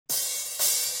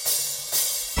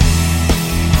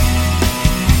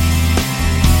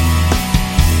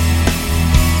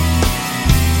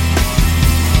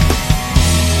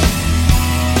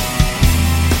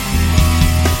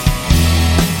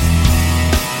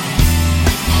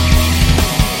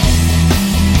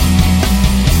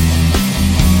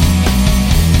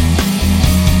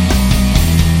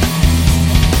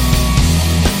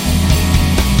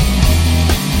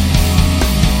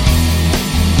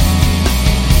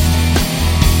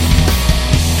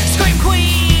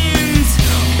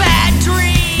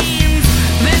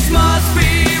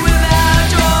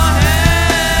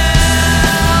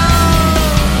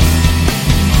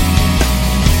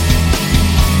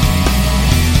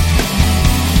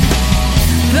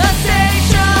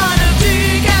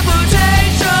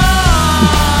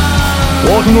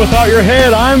Nothing Without Your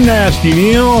Head. I'm Nasty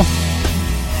Neil.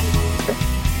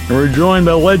 And we're joined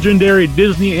by legendary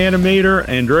Disney animator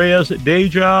Andreas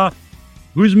Deja,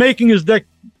 who's making his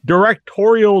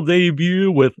directorial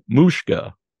debut with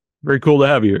Mushka. Very cool to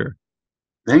have you here.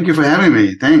 Thank you for having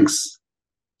me. Thanks.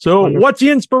 So, what's the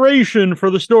inspiration for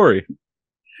the story?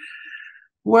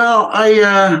 Well,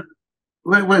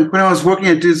 when I was working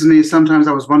at Disney, sometimes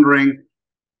I was wondering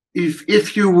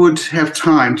if you would have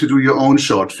time to do your own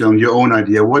short film, your own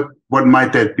idea, what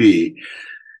might that be?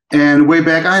 And way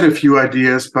back, I had a few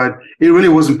ideas, but it really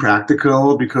wasn't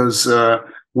practical because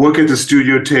work at the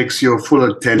studio takes your full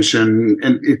attention,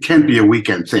 and it can't be a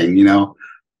weekend thing, you know,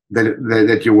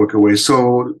 that you work away.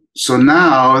 So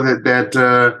now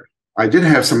that I did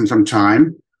have some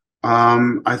time,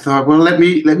 I thought, well, let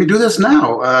me do this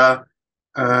now.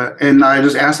 And I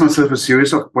just asked myself a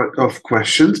series of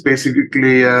questions.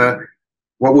 Basically,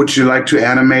 what would you like to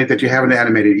animate that you haven't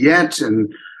animated yet?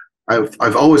 And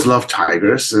I've always loved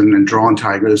tigers and drawn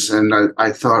tigers. And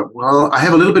I thought, well, I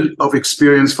have a little bit of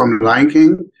experience from Lion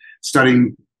King,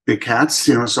 studying big cats,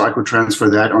 you know, so I could transfer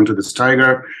that onto this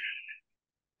tiger.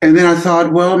 And then I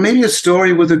thought, well, maybe a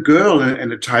story with a girl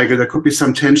and a tiger. There could be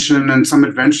some tension and some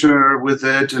adventure with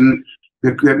it, and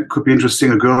that could be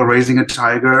interesting. A girl raising a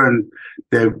tiger and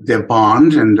their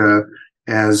bond. And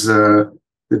as the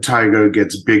tiger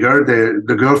gets bigger,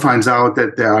 the girl finds out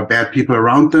that there are bad people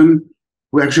around them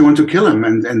who actually want to kill him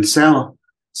and sell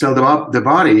the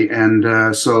body.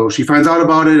 And so she finds out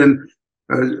about it,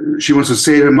 and she wants to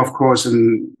save him, of course.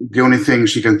 And the only thing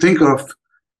she can think of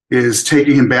is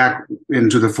taking him back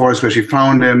into the forest where she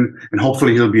found him, and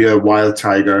hopefully he'll be a wild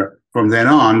tiger from then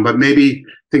on. But maybe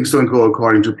things don't go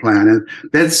according to plan. And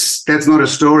that's not a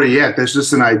story yet. That's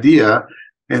just an idea.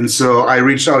 And so I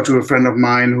reached out to a friend of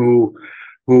mine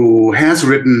who has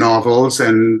written novels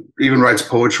and even writes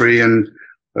poetry and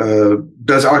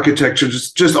does architecture,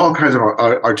 just all kinds of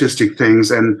artistic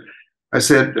things. And I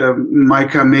said,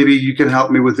 Micah, maybe you can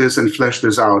help me with this and flesh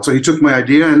this out. So he took my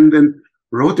idea and then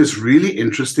wrote this really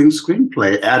interesting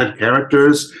screenplay, added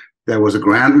characters. There was a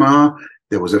grandma.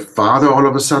 There was a father all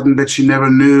of a sudden that she never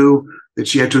knew, that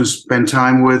she had to spend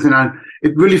time with. And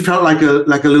it really felt like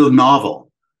a little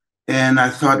novel. And I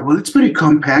thought, well, it's pretty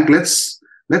compact. Let's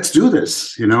do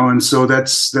this, you know? And so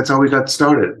that's how we got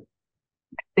started.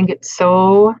 I think it's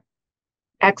so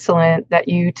excellent that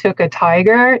you took a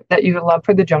tiger that you love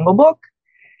for the Jungle Book,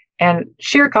 and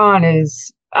Shere Khan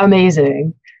is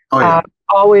amazing. Oh, yeah.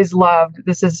 Always loved.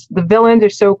 The villains are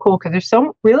so cool because they're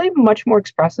so really much more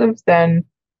expressive than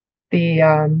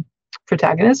the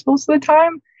protagonist most of the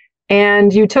time.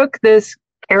 And you took this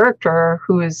character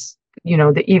who is, you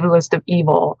know, the evilest of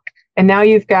evil, and now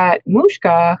you've got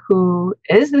Mushka, who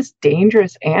is this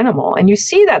dangerous animal, and you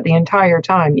see that the entire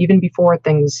time, even before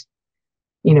things,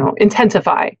 you know,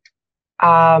 intensify.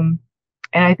 And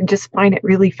I just find it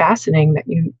really fascinating that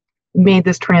you made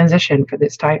this transition for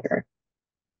this tiger.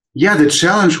 Yeah, the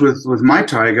challenge with my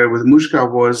tiger, with Mushka,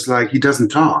 was like he doesn't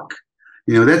talk.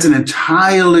 You know, that's an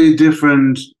entirely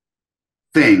different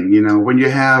thing. You know, when you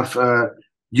have a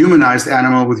humanized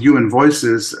animal with human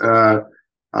voices,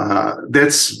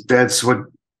 that's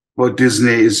what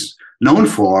Disney is known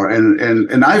for.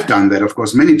 And I've done that, of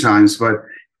course, many times. But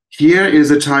here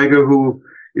is a tiger who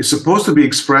is supposed to be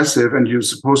expressive, and you're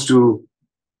supposed to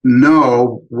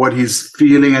know what he's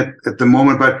feeling at the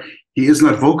moment, but he is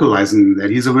not vocalizing that.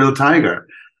 He's a real tiger.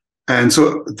 And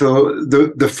so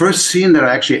the first scene that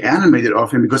I actually animated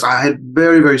of him, because I had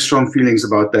very, very strong feelings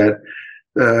about that,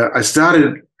 I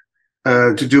started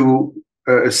to do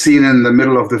a scene in the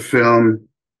middle of the film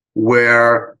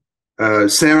where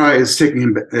Sarah has taken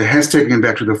him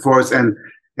back to the forest and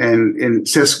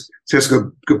says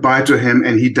goodbye to him,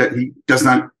 and he does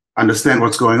not understand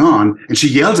what's going on. And she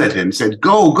yells at him, said,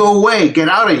 go away, get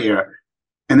out of here.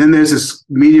 And then there's this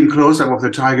medium close-up of the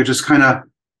tiger just kind of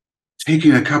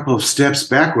taking a couple of steps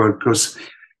backward, because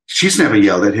she's never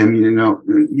yelled at him. You know,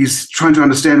 he's trying to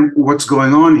understand what's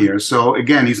going on here. So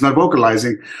again, he's not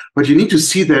vocalizing, but you need to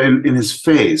see that in his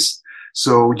face.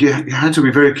 So you had to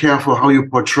be very careful how you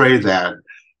portray that.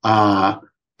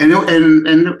 And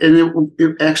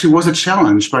it actually was a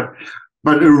challenge, but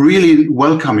a really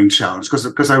welcoming challenge,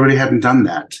 because I really hadn't done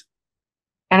that.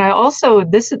 And I also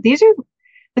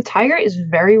the tiger is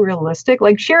very realistic.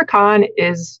 Like Shere Khan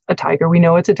is a tiger. We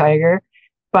know it's a tiger,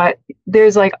 but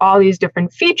there's like all these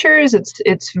different features.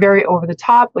 It's very over the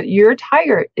top, but your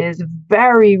tiger is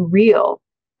very real,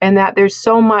 and that there's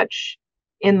so much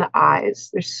in the eyes.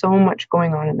 There's so much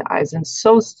going on in the eyes, and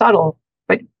so subtle,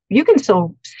 but you can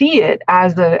still see it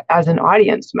as an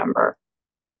audience member.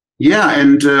 Yeah,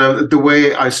 and the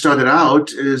way I started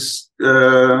out is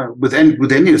with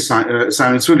any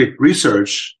assignment, it's really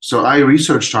research. So I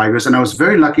researched tigers, and I was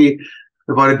very lucky.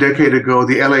 About a decade ago,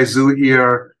 the LA Zoo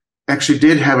here actually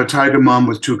did have a tiger mom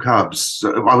with 2 cubs.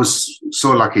 So I was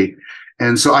so lucky.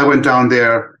 And so I went down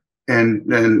there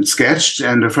and sketched,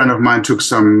 and a friend of mine took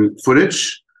some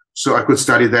footage so I could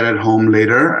study that at home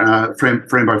later,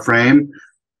 frame by frame.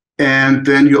 And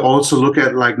then you also look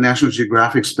at like National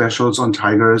Geographic specials on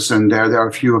tigers, and there are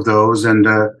a few of those. And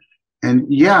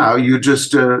yeah, you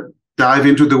just dive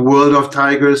into the world of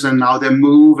tigers and how they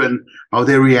move and how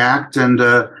they react. And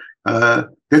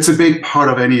that's a big part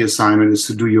of any assignment, is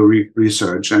to do your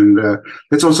research. And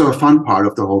that's also a fun part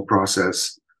of the whole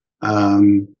process.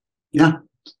 Yeah.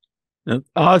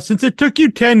 Since it took you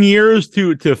 10 years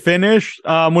to finish,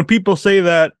 when people say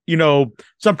that,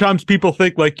 sometimes people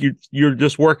think like you're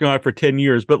just working on it for 10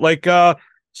 years, but like,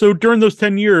 so during those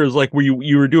 10 years, like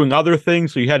you were doing other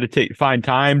things, so you had to find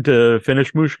time to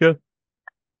finish Mushka?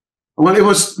 Well, it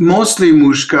was mostly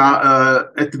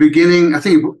Mushka. At the beginning, I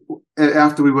think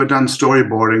after we were done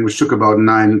storyboarding, which took about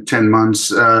 9-10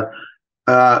 months,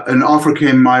 an offer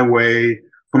came my way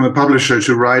from a publisher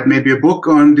to write maybe a book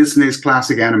on Disney's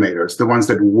classic animators, the ones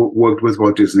that worked with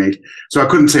Walt Disney. So I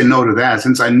couldn't say no to that,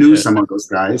 since I knew some of those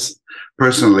guys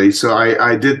personally. So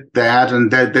I did that,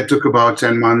 and that took about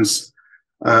 10 months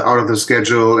out of the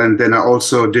schedule. And then I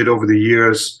also did, over the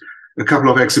years, a couple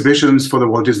of exhibitions for the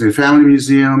Walt Disney Family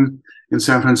Museum in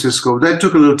San Francisco. That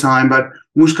took a little time, but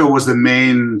Mushka was the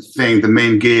main thing, the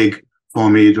main gig for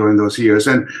me during those years.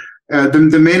 And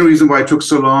the main reason why it took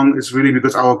so long is really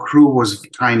because our crew was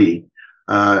tiny.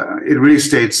 It really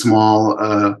stayed small.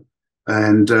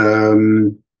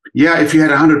 Yeah, if you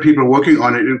had 100 people working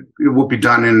on it, it would be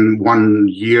done in 1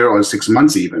 year or 6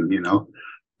 months even,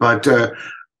 But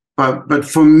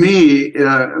for me,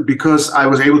 because I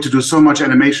was able to do so much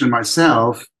animation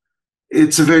myself,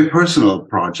 it's a very personal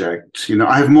project.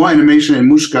 I have more animation in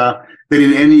Mushka than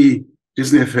in any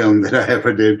Disney film that I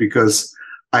ever did, because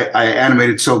I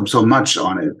animated so much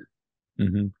on it.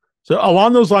 Mm-hmm. So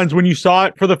along those lines, when you saw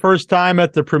it for the first time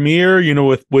at the premiere,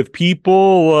 with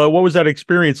people, what was that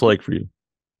experience like for you?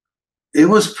 It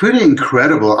was pretty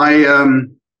incredible.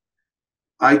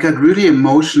 I got really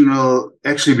emotional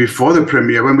actually before the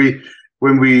premiere.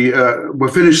 When we were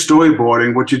finished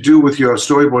storyboarding, what you do with your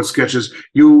storyboard sketches,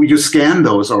 you scan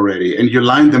those already and you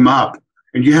line them up,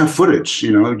 and you have footage.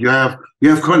 You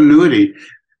have continuity,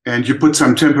 and you put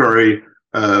some temporary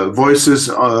voices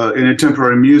in a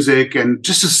temporary music, and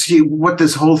just to see what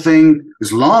this whole thing,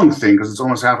 this long thing, because it's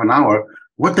almost half an hour,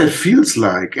 what that feels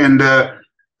like. And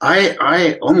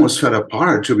I almost fell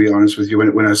apart, to be honest with you,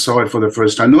 when I saw it for the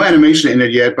first time. No animation in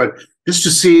it yet, but just to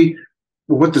see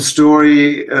what the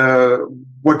story,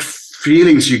 what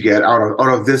feelings you get out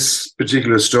of this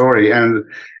particular story. And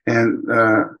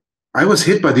I was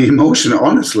hit by the emotion,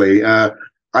 honestly,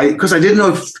 because I didn't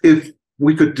know if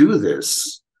we could do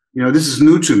this. This is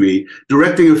new to me.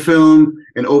 Directing a film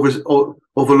and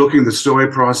overlooking the story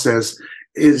process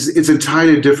it's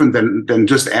entirely different than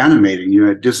just animating.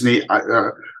 At Disney,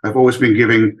 I've always been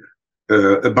giving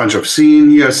a bunch of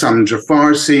scenes. Here are some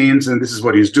Jafar scenes, and this is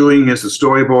what he's doing. Here's the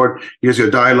storyboard. Here's your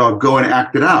dialogue. Go and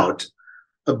act it out.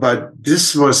 But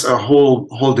this was a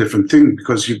whole different thing,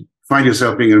 because you find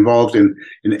yourself being involved in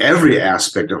every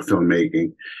aspect of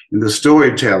filmmaking, in the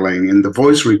storytelling, in the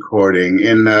voice recording,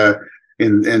 in the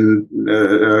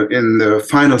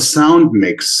final sound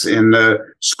mix, in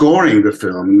scoring the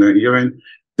film.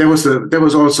 There was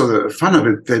also the fun of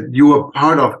it, that you were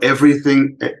part of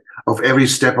everything, of every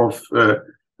step of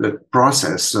the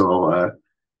process. So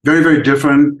very, very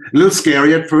different. A little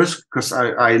scary at first, because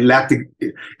I lacked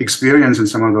experience in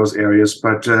some of those areas,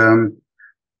 but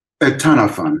a ton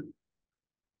of fun.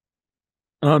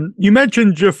 You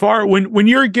mentioned Jafar. When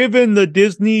you're given the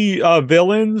Disney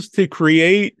villains to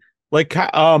create, like,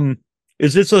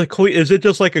 is it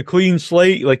just like a clean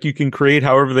slate? Like, you can create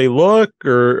however they look,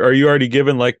 or are you already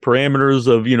given like parameters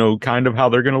of kind of how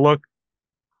they're going to look?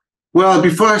 Well,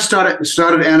 before I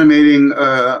started animating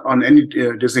on any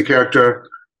Disney character,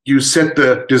 you set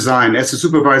the design. As a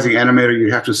supervising animator,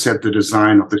 you have to set the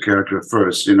design of the character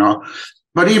first,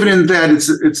 But even in that,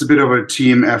 it's a bit of a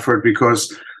team effort,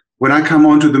 because when I come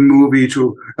onto the movie,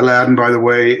 to Aladdin, by the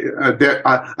way,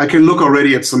 I can look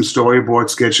already at some storyboard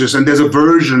sketches, and there's a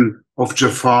version of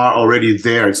Jafar already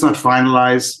there. It's not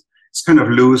finalized. It's kind of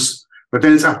loose, but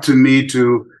then it's up to me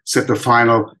to set the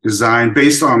final design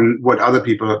based on what other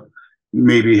people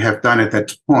maybe have done at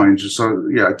that point. So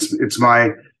yeah, it's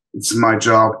my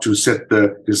job to set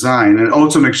the design, and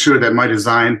also make sure that my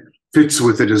design fits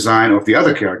with the design of the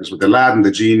other characters, with Aladdin,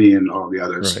 the genie, and all the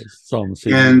others. Right. So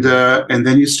And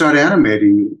then you start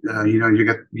animating.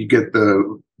 You get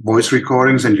the voice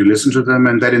recordings and you listen to them,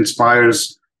 and that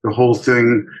inspires the whole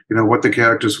thing. What the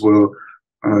characters will,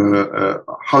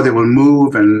 how they will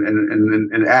move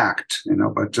and act.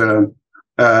 But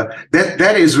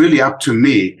that is really up to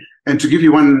me. And to give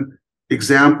you one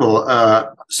example,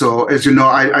 so as you know,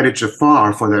 I did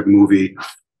Jafar for that movie.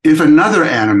 If another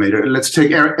animator, let's take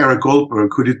Eric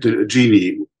Goldberg, who did the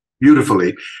genie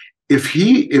beautifully. If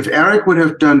Eric would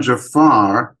have done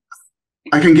Jafar,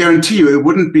 I can guarantee you it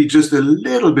wouldn't be just a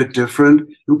little bit different.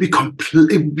 It would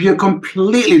be a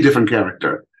completely different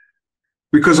character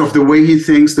because of the way he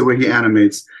thinks, the way he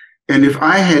animates. And if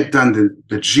I had done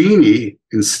the genie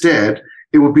instead,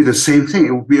 it would be the same thing.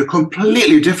 It would be a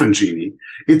completely different genie.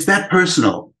 It's that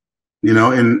personal,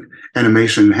 in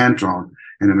animation, hand-drawn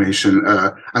animation.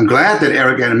 I'm glad that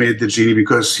Eric animated the genie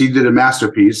because he did a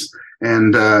masterpiece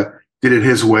and did it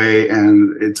his way,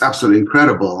 and it's absolutely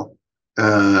incredible.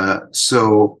 But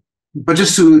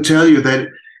just to tell you that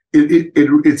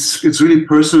it's really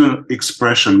personal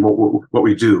expression what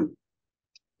we do.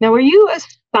 Now, were you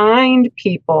assigned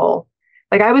people?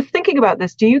 Like, I was thinking about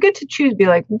this. Do you get to choose? Be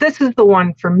like, this is the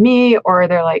one for me, or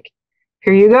they're like,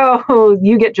 here you go,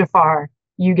 you get Jafar,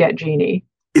 you get Genie.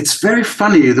 It's very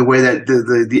funny the way that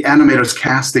the animator's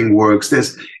casting works.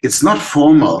 It's not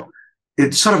formal.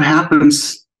 It sort of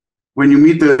happens when you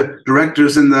meet the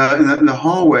directors in the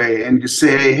hallway and you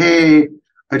say, hey,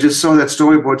 I just saw that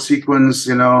storyboard sequence,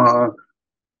 for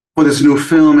this new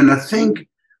film, and I think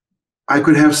I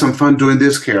could have some fun doing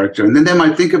this character. And then they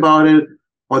might think about it,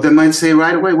 or they might say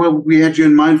right away, well, we had you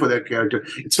in mind for that character.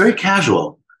 It's very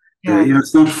casual. Yeah.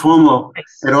 It's not formal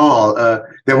at all.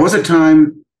 There was a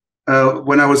time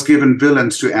when I was given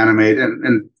villains to animate,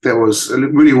 and there was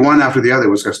really one after the other. It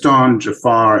was Gaston,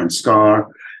 Jafar, and Scar.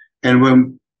 And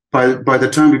when by the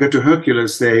time we got to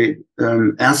Hercules, they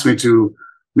asked me to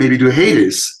maybe do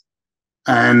Hades.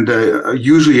 And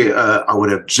usually I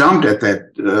would have jumped at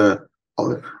that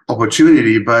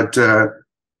opportunity, but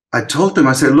I told them,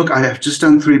 I said, look, I have just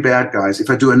done 3 bad guys. If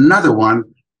I do another one,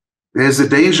 there's a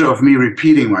danger of me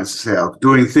repeating myself,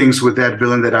 doing things with that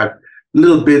villain that I've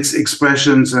little bits,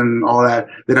 expressions and all that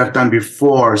I've done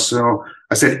before. So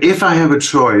I said, if I have a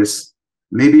choice,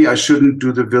 maybe I shouldn't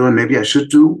do the villain. Maybe I should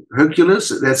do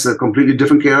Hercules. That's a completely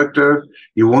different character.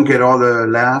 You won't get all the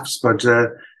laughs, but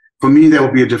for me, that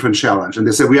will be a different challenge. And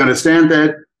they said, we understand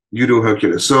that. You do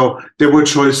Hercules. So there were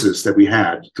choices that we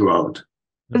had throughout.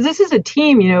 Because this is a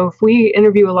team, if we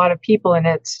interview a lot of people and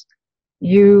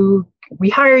we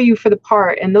hire you for the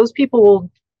part, and those people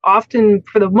will often,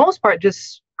 for the most part,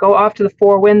 just go off to the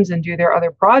 4 winds and do their other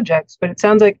projects. But it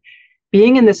sounds like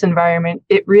being in this environment,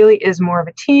 it really is more of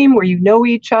a team where you know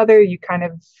each other.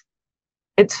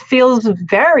 It feels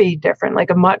very different,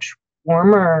 like a much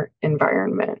warmer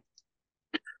environment.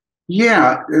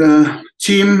 Yeah,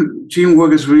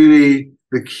 teamwork is really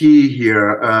the key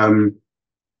here,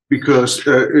 because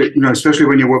especially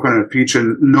when you work on a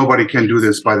feature, nobody can do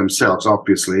this by themselves,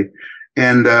 obviously.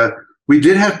 And we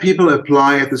did have people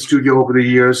apply at the studio over the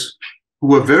years who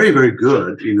were very, very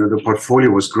good. The portfolio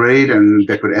was great and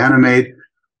they could animate,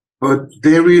 but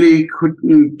they really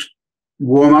couldn't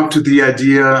warm up to the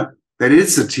idea that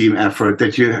it's a team effort,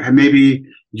 that maybe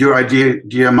your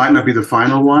idea might not be the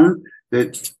final one,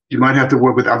 that you might have to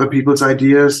work with other people's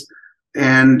ideas,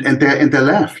 and they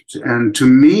left. And to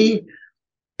me,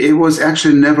 it was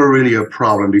actually never really a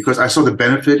problem because I saw the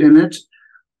benefit in it,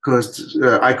 because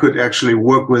I could actually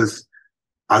work with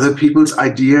other people's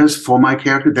ideas for my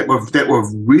character that were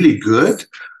really good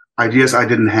ideas I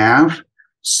didn't have.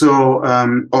 So,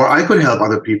 or I could help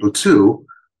other people too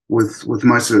with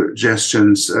my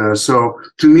suggestions. So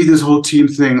to me, this whole team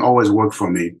thing always worked for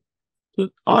me.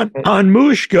 On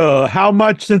Mushka, how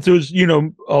much, since it was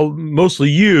mostly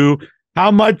you,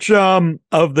 how much of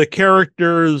the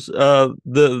characters, the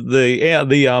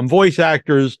voice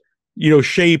actors,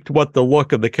 shaped what the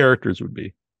look of the characters would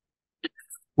be?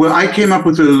 Well, I came up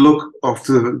with the look of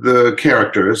the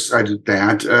characters. I did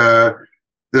that.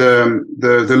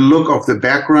 The look of the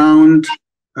background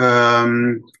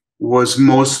was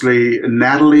mostly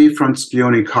Natalie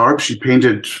Francione-Karp. She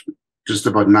painted just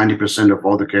about 90% of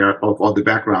all the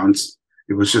backgrounds.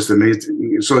 It was just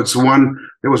amazing. So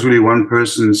there was really one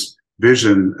person's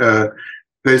vision.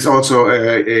 There's also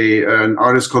an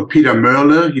artist called Peter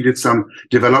Merle. He did some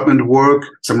development work,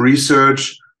 some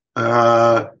research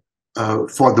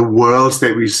for the worlds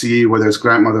that we see, whether it's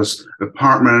grandmother's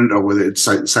apartment or whether it's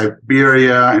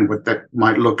Siberia and what that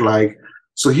might look like.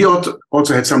 So he also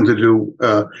had something to do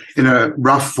in a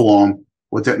rough form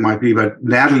what that might be. But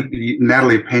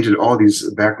Natalie painted all these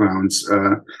backgrounds.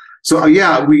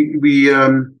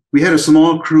 We had a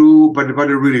small crew, but a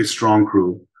really strong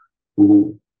crew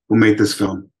who made this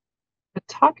film. But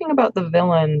talking about the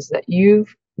villains that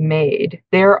you've made,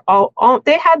 they're all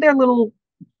they had their little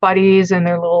buddies and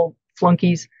their little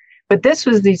flunkies, but this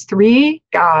was these three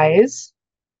guys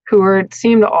who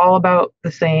seemed all about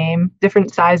the same,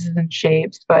 different sizes and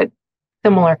shapes, but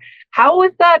similar. How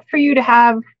was that for you to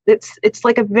have? It's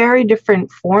like a very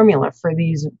different formula for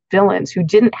these villains who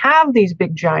didn't have these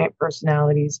big giant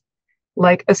personalities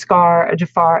like a Scar, a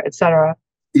Jafar, etc.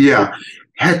 Yeah,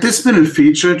 had this been a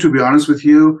feature, to be honest with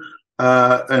you,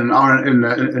 an hour and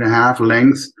a half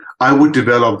length, I would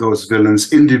develop those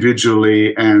villains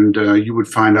individually, and you would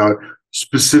find out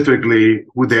specifically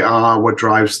who they are, what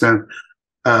drives them.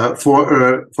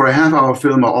 For a half-hour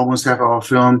film or almost half-hour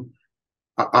film,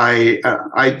 I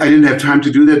didn't have time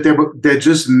to do that. They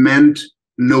just meant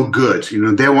no good.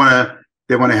 They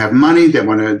want to have money.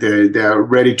 They're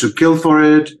ready to kill for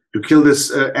it, to kill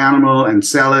this animal and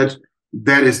sell it.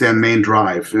 That is their main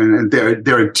drive, and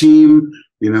they're a team.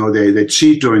 They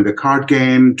cheat during the card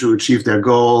game to achieve their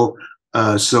goal.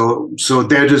 So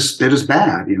they're just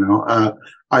bad.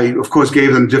 I of course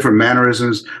gave them different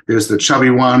mannerisms. There's the chubby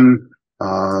one.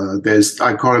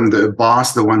 I call him the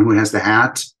boss, the one who has the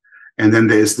hat. And then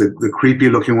there's the creepy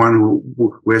looking one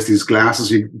who wears these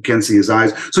glasses. You can't see his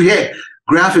eyes. So yeah,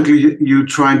 graphically, you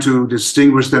trying to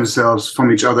distinguish themselves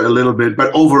from each other a little bit.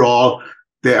 But overall,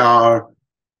 they are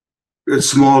a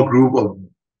small group of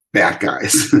bad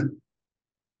guys.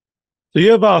 So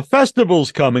you have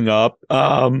festivals coming up.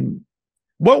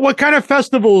 What kind of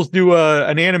festivals do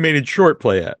an animated short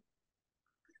play at?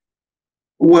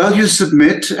 Well, you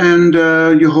submit and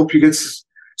you hope you get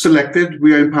selected.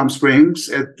 We are in Palm Springs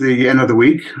at the end of the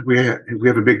week. We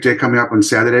have a big day coming up on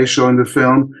Saturday showing the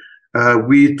film.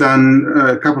 We've done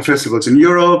a couple of festivals in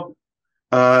Europe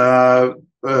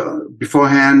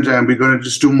beforehand, and we're going to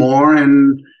just do more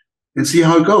and see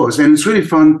how it goes. And it's really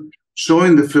fun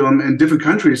showing the film in different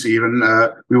countries even.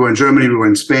 We were in Germany, we were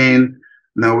in Spain,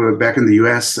 now we're back in the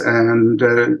US, and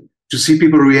to see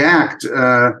people react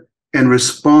and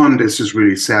respond is just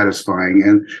really satisfying.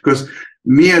 And because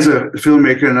me as a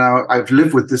filmmaker now, I've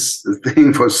lived with this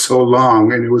thing for so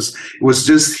long, and it was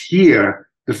just here.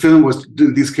 The film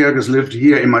these characters lived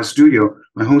here in my studio,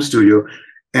 my home studio,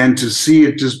 and to see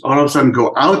it just all of a sudden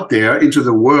go out there into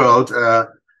the world,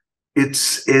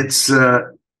 it's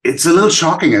a little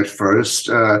shocking at first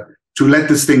to let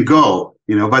this thing go,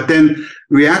 But then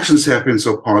reactions have been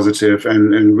so positive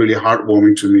and really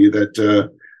heartwarming to me that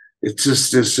it's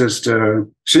just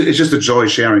a joy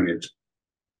sharing it.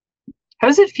 How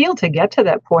does it feel to get to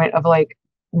that point of like,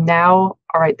 now,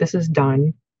 all right, this is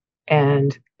done,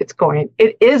 and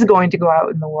it is going to go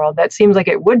out in the world? That seems like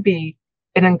it would be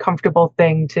an uncomfortable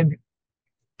thing to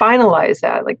finalize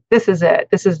that. Like, this is it.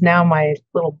 This is now my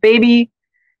little baby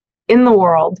in the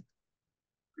world.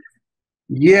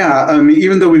 Yeah,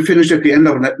 even though we finished at the end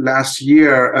of last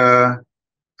year,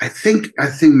 I think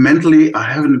mentally I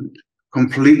haven't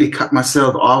completely cut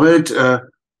myself off it.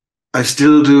 I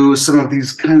still do some of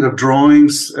these kinds of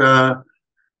drawings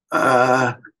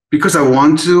because I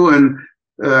want to. And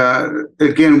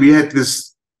again, we had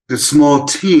this small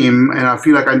team, and I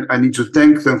feel like I need to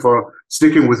thank them for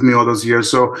sticking with me all those years.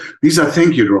 So these are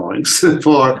thank you drawings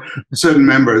for certain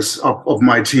members of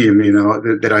my team,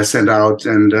 that I sent out.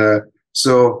 And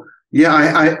so,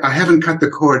 yeah, I haven't cut the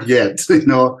cord yet.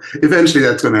 Eventually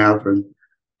that's going to happen.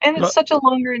 And it's such a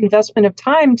longer investment of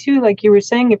time, too. Like you were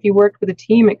saying, if you worked with a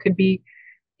team, it could be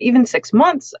even 6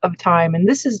 months of time. And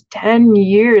this is 10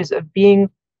 years of being,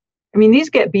 these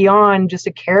get beyond just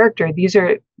a character. These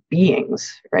are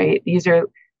beings, right?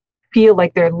 Feel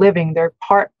like they're living. They're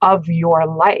part of your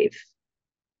life.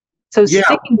 So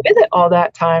sticking with it all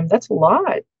that time, that's a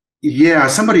lot. Yeah,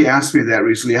 somebody asked me that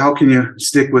recently. How can you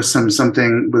stick with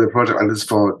something with a project like this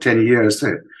for 10 years?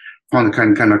 I found it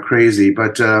kind of crazy.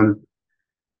 But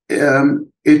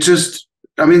it just,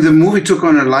 the movie took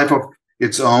on a life of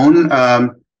its own.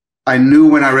 I knew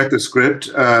when I read the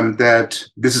script that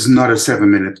this is not a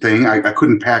 7-minute thing. I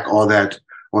couldn't pack all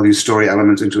these story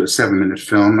elements into a 7-minute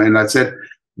film. And I said,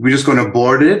 we're just going to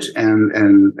board it and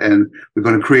we're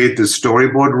going to create this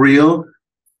storyboard reel.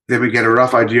 Then we get a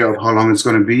rough idea of how long it's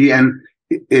going to be. And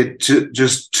it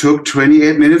just took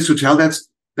 28 minutes to tell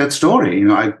that story.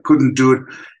 I couldn't do it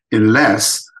in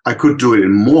less. I could do it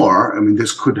in more.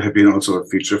 This could have been also a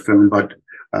feature film, but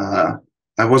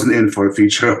I wasn't in for a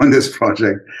feature on this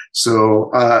project. So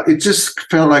it just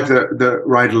felt like the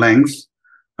right length.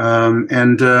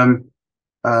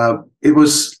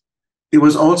 It it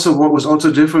was also, what was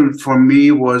also different for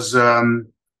me was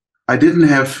I didn't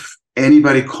have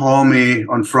anybody call me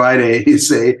on Friday and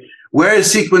say, where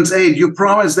is sequence 8? You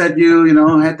promised that you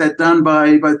had that done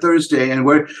by Thursday, and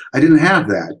I didn't have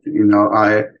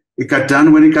that. It got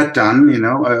done when it got done.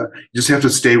 You just have to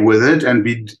stay with it and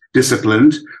be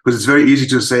disciplined, because it's very easy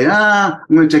to say, I'm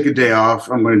going to take a day off.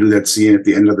 I'm going to do that scene at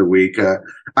the end of the week.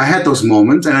 I had those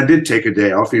moments, and I did take a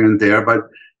day off here and there, but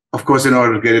of course, in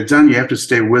order to get it done, you have to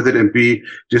stay with it and be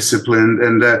disciplined.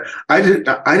 And I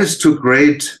just took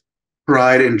great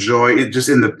pride and joy just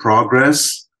in the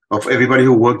progress of everybody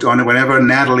who worked on it. Whenever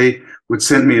Natalie would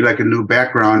send me like a new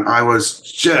background, I was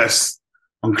just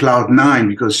on cloud 9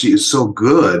 because she is so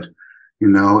good,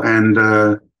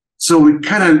 and so we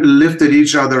kind of lifted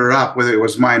each other up, whether it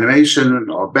was my animation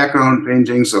or background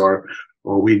paintings or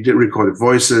we did recorded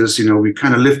voices. We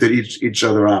kind of lifted each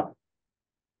other up.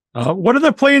 What are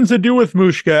the plans to do with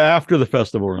Mushka after the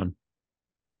festival run?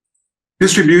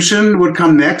 Distribution would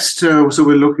come next, so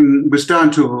we're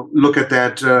starting to look at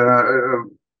that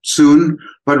soon.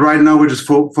 But right now we're just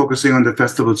focusing on the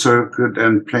festival circuit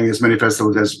and playing as many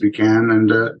festivals as we can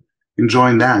and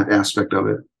enjoying that aspect of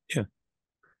it. Yeah,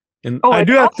 and I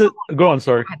do have to go on.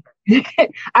 Sorry.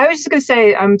 I was just going to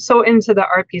say, I'm so into the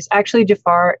art piece. Actually,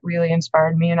 Jafar really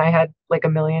inspired me, and I had like a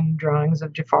million drawings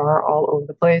of Jafar all over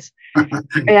the place.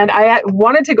 And I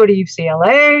wanted to go to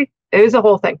UCLA. It was a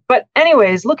whole thing. But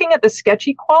anyways, looking at the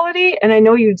sketchy quality, and I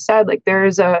know you'd said like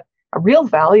there's a real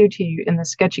value to you in the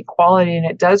sketchy quality, and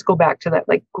it does go back to that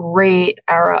like great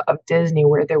era of Disney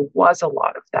where there was a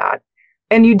lot of that.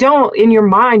 And you don't, in your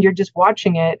mind, you're just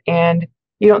watching it, and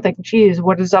you don't think, geez,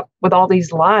 what is up with all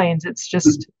these lines? It's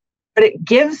just... But it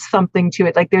gives something to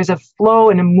it. Like there's a flow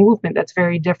and a movement that's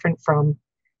very different from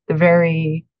the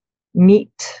very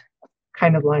neat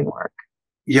kind of line work.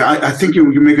 Yeah, I think you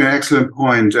make an excellent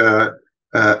point.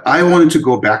 I wanted to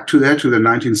go back to that, to the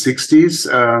 1960s.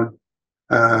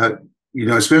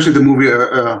 Especially the movie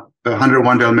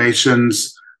 101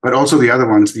 Dalmatians, but also the other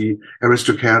ones, the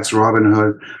Aristocats, Robin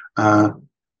Hood.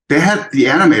 They had the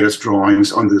animators'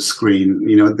 drawings on the screen.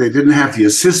 They didn't have the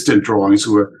assistant drawings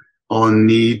who were all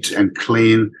neat and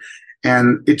clean.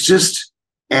 And it just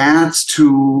adds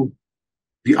to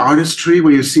the artistry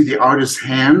when you see the artist's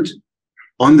hand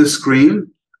on the screen.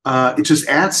 It just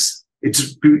adds, it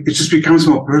just becomes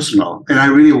more personal. And I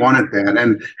really wanted that,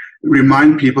 and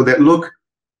remind people that, look,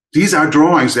 these are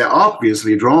drawings. They're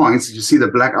obviously drawings. You see the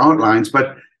black outlines,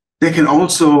 but they can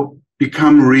also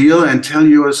become real and tell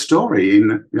you a story.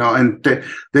 And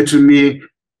that to me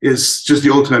is just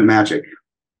the ultimate magic.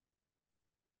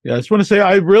 Yeah, I just want to say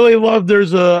I really love.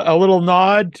 There's a little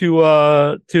nod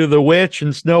to the witch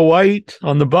and Snow White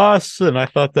on the bus, and I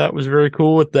thought that was very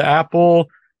cool with the apple.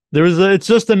 It's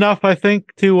just enough, I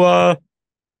think, to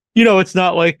it's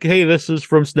not like, hey, this is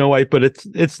from Snow White, but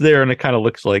it's there, and it kind of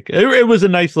looks like it was a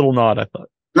nice little nod, I thought.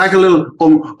 Like a little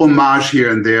homage here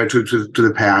and there to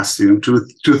the past,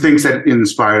 to things that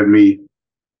inspired me.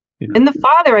 In The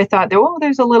Father, I thought,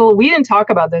 there's a little, we didn't talk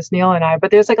about this, Neil and I,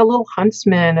 but there's like a little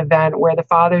Huntsman event where the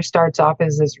father starts off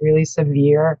as this really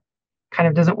severe, kind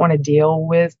of doesn't want to deal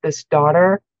with this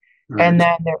daughter. Right. And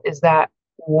then there is that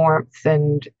warmth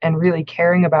and really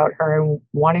caring about her and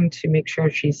wanting to make sure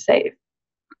she's safe.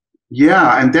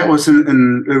 Yeah, and that was a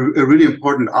really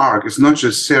important arc. It's not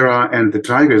just Sarah and the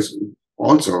tigers,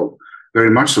 also very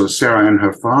much so Sarah and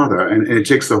her father. And it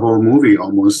takes the whole movie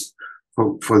almost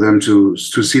for them to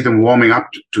see them warming up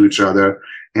to each other,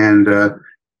 and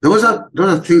those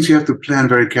are things you have to plan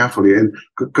very carefully, and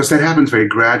because that happens very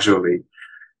gradually.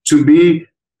 To me,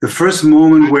 the first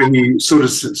moment where he sort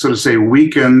of say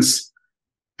weakens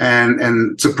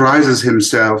and surprises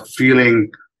himself,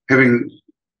 having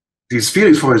these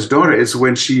feelings for his daughter, is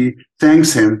when she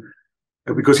thanks him,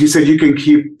 because he said, you can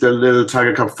keep the little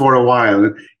tiger cub for a while.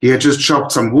 And he had just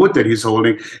chopped some wood that he's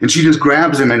holding, and she just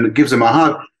grabs him and gives him a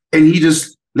hug. And he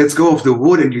just lets go of the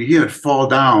wood, and you hear it fall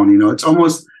down. It's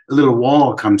almost a little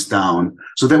wall comes down.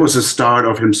 So that was the start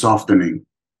of him softening.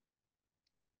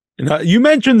 You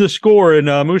mentioned the score, and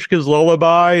Mushka's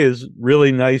Lullaby is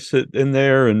really nice in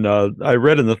there. And I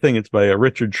read in the thing it's by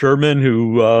Richard Sherman,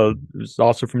 who is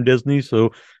also from Disney.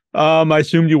 So I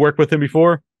assumed you worked with him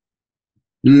before?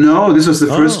 No, this was the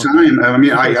first time.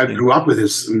 I grew up with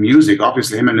his music.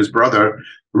 Obviously, him and his brother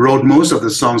wrote most of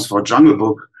the songs for Jungle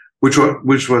Book, which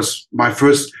was my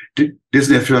first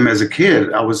Disney film as a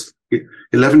kid. I was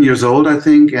 11 years old, I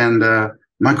think, and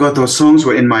my God, those songs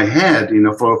were in my head,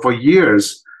 for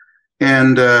years.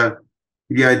 And the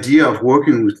idea of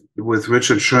working with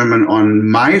Richard Sherman on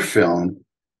my film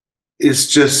is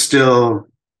just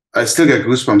I still get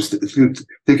goosebumps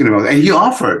thinking about it. And he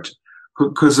offered,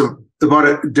 because about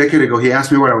a decade ago, he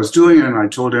asked me what I was doing, and I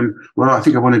told him, well, I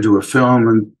think I want to do a film,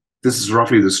 and this is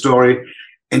roughly the story.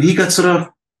 And he got sort of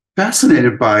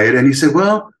fascinated by it, and he said,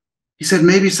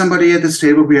 maybe somebody at this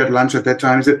table, we had lunch at that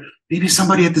time, he said, maybe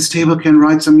somebody at this table can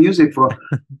write some music for.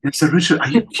 And I said, Richard, are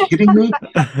you kidding me?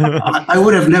 I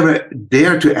would have never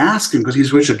dared to ask him because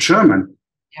he's Richard Sherman.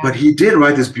 Yeah. But he did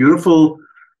write this beautiful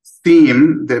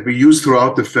theme that we use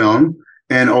throughout the film,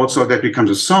 and also that becomes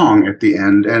a song at the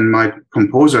end. And my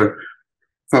composer,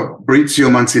 Fabrizio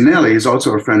Mancinelli, is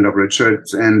also a friend of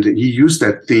Richard's, and he used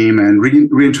that theme and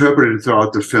reinterpreted it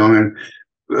throughout the film and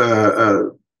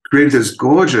created this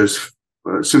gorgeous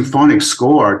symphonic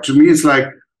score. To me, it's like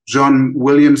John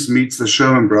Williams meets the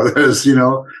Sherman Brothers,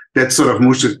 that sort of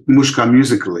Mushka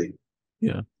musically.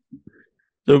 Yeah.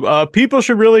 So people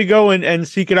should really go and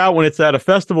seek it out when it's at a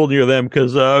festival near them,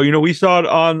 because we saw it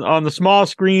on the small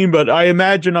screen, but I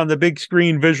imagine on the big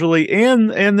screen visually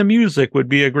and the music would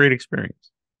be a great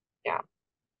experience.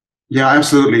 Yeah,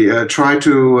 absolutely. Try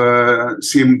to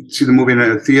see the movie in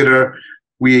a theater.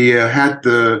 We had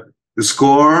the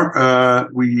score.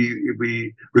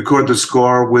 We recorded the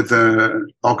score with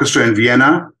the orchestra in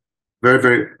Vienna. Very,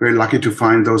 very, very lucky to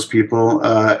find those people.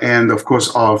 And of course,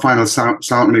 our final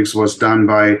sound mix was done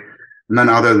by none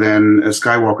other than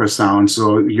Skywalker Sound.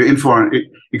 So you're in for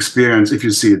an experience if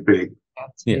you see it big.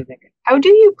 That's amazing. How do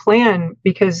you plan?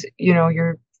 Because,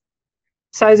 your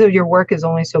size of your work is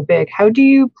only so big. How do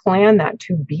you plan that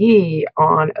to be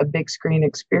on a big screen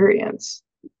experience?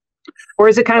 Or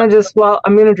is it kind of just, well,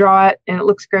 I'm going to draw it and it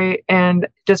looks great, and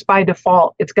just by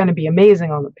default, it's going to be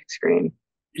amazing on the big screen?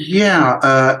 Yeah,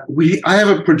 I have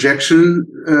a projection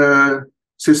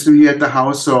system here at the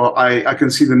house, so I can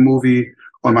see the movie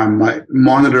on my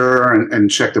monitor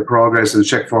and check the progress and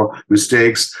check for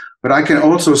mistakes. But I can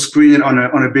also screen it on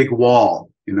a big wall,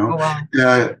 Oh,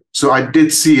 wow. So I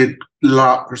did see it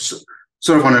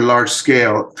sort of on a large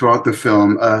scale throughout the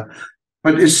film.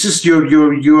 But it's just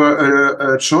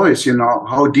your choice,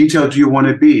 how detailed do you want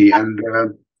to be? And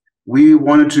we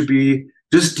wanted to be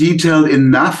just detailed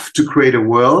enough to create a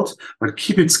world, but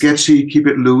keep it sketchy, keep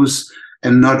it loose,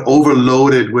 and not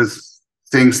overloaded with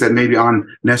things that maybe aren't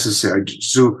necessary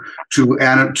to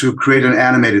create an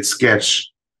animated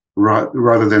sketch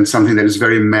rather than something that is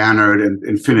very mannered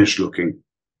and finished looking.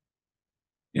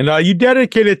 And you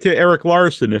dedicated to Eric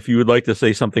Larson, if you would like to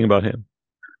say something about him.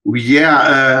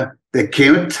 Yeah, there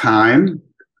came a time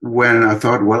when I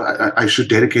thought, well, I should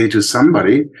dedicate it to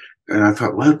somebody. And I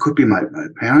thought, well, it could be my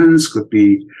parents, could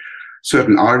be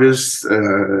certain artists,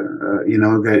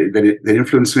 that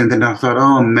influenced me. And then I thought,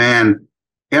 oh, man,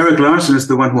 Eric Larson is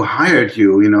the one who hired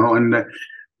you, and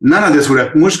none of this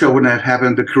Mushka wouldn't have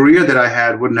happened. The career that I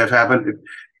had wouldn't have happened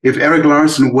if Eric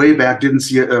Larson way back didn't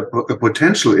see a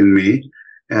potential in me.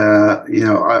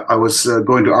 I was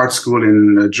going to art school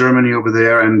in Germany over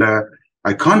there, and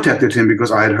I contacted him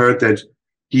because I had heard that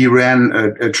he ran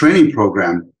a training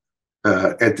program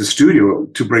at the studio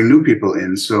to bring new people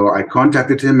in. So I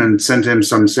contacted him and sent him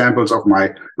some samples of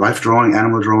my life drawing,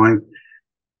 animal drawing.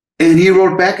 And he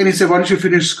wrote back and he said, why don't you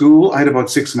finish school? I had about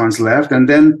 6 months left, and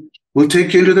then we'll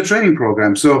take you into the training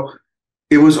program. So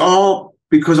it was all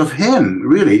because of him,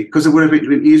 really, because it would have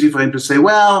been easy for him to say,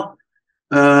 well,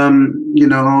 you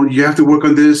have to work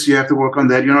on this, you have to work on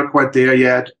that, you're not quite there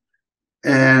yet.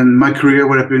 And my career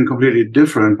would have been completely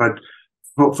different. But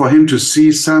for him to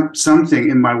see something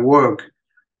in my work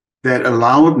that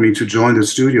allowed me to join the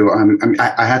studio,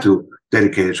 I had to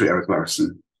dedicate it to Eric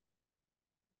Larson.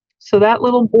 So that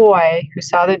little boy who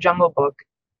saw the Jungle Book,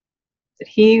 did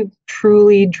he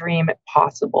truly dream it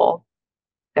possible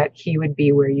that he would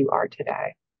be where you are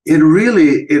today? It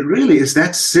really is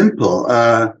that simple.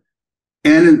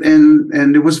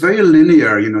 And it was very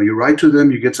linear. You write to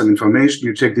them, you get some information,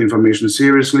 you take the information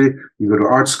seriously, you go to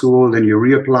art school, then you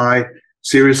reapply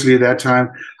seriously at that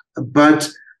time. But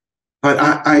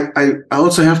I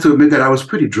also have to admit that I was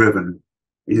pretty driven.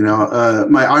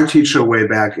 My art teacher way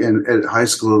back at high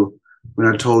school, when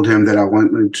I told him that I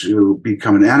wanted to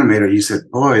become an animator, he said,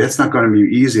 boy, that's not going to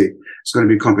be easy. It's going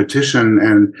to be competition.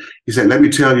 And he said, let me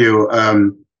tell you,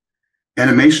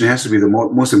 animation has to be the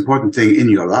most important thing in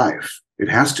your life. It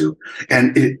has to.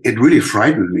 And it really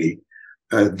frightened me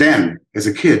then as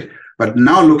a kid. But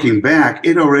now looking back,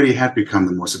 it already had become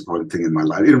the most important thing in my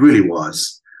life. It really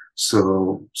was.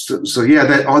 So yeah,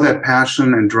 that all that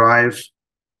passion and drive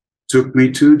took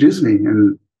me to Disney,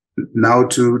 and now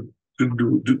to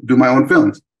do my own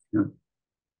films. Yeah.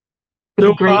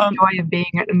 The great joy of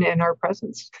being in our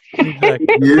presence. Exactly.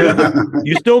 Yeah.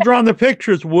 You still drawing the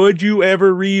pictures. Would you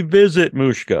ever revisit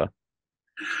Mushka?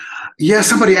 Yeah,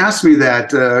 somebody asked me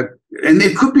that, and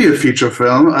it could be a feature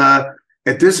film.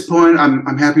 At this point,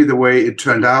 I'm happy the way it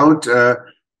turned out.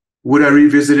 Would I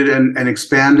revisit it and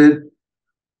expand it?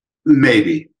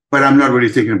 Maybe, but I'm not really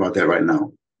thinking about that right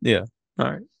now. Yeah.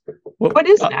 All right. Well, what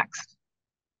is next?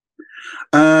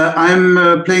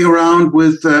 I'm playing around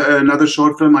with another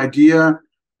short film idea.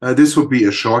 This would be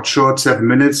a short, 7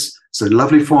 minutes. It's a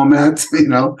lovely format,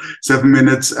 7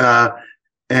 minutes.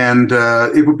 And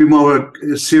it would be more of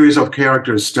a series of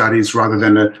character studies rather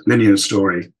than a linear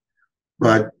story.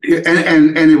 But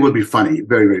and it will be funny,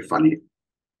 very, very funny.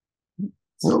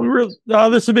 So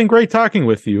this has been great talking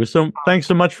with you. So thanks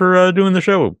so much for doing the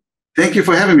show. Thank you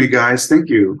for having me, guys. Thank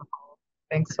you.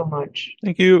 Thanks so much.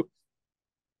 Thank you.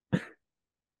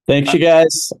 Thanks, you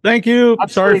guys. Thank you.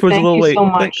 Absolutely. Sorry if it was a little late. So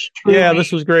much. Yeah,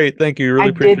 this was great. Thank you. Really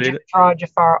appreciate it. I did draw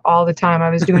Jafar all the time. I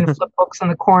was doing flip books in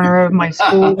the corner of my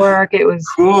schoolwork. It was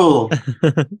cool.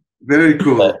 Very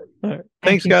cool. All right.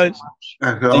 Thanks, guys.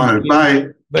 So Bye.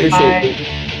 Bye.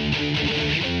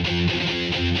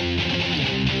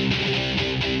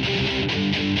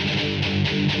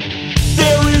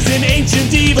 An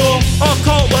ancient evil, a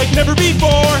cult like never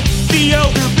before. The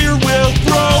elder beer will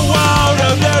throw out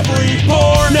of every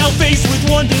pore. Now faced with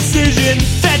one decision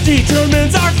that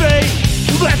determines our fate.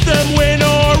 Let them win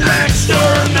or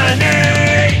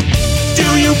exterminate. Do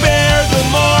you bear the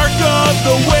mark of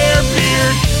the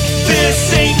werebeard? This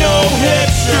ain't no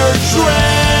hipster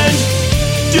trend.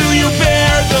 Do you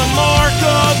bear the mark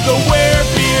of the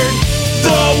werebeard?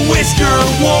 The whisker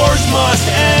wars must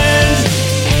end.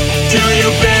 Do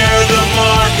you bear the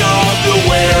mark of the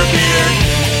werebeard?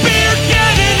 Beer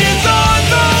cannon is on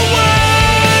the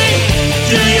way.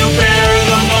 Do you bear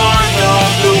the mark of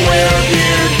the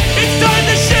werebeard? It's time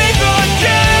to shave the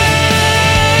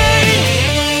day.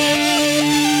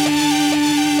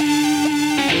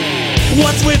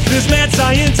 What's with this mad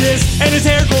scientist and his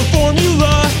hair growth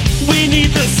formula? We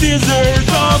need the scissors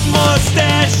of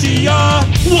Mustachia.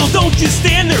 Well, don't just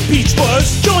stand there, Peach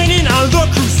Fuzz. Join in on the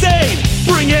crusade.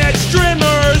 Bring edge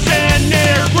trimmers and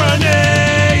air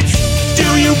grenades.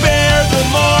 Do you bear the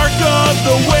mark of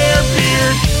the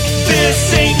werebeard?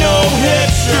 This ain't no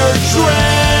hipster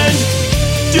trend.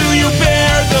 Do you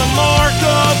bear the mark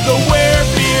of the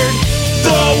werebeard?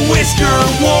 The whisker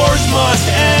wars must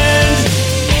end.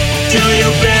 Do you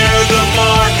bear the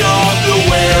mark of the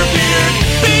werebeard?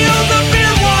 The other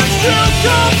beer wants to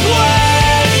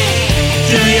complain.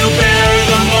 Do you bear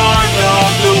the mark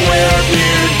of the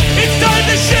werebeard? It's time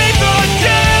to shave the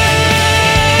day.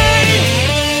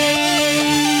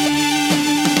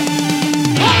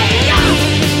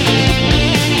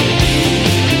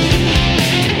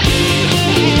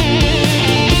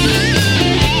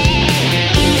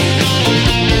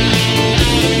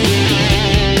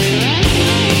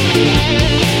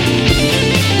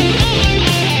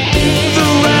 The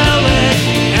relic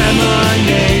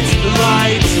emanates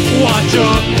light. Watch a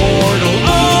portal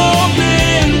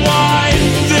open wide.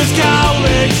 There's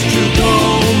cowlicks to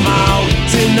comb out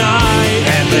tonight,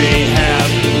 and they have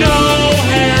no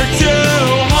hair to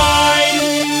hide.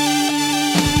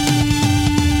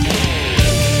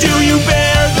 Do you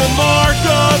bear the mark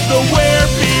of the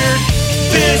werebeard?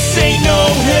 This ain't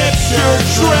no hipster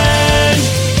trend.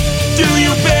 Do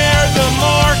you bear the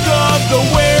mark of the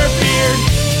werebeard?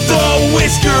 The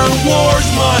whisker wars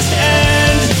must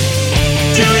end.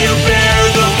 Do you bear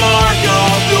the mark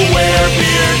of the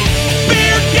werebeard?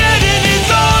 Beer cannon is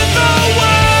on the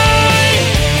way.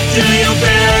 Do you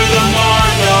bear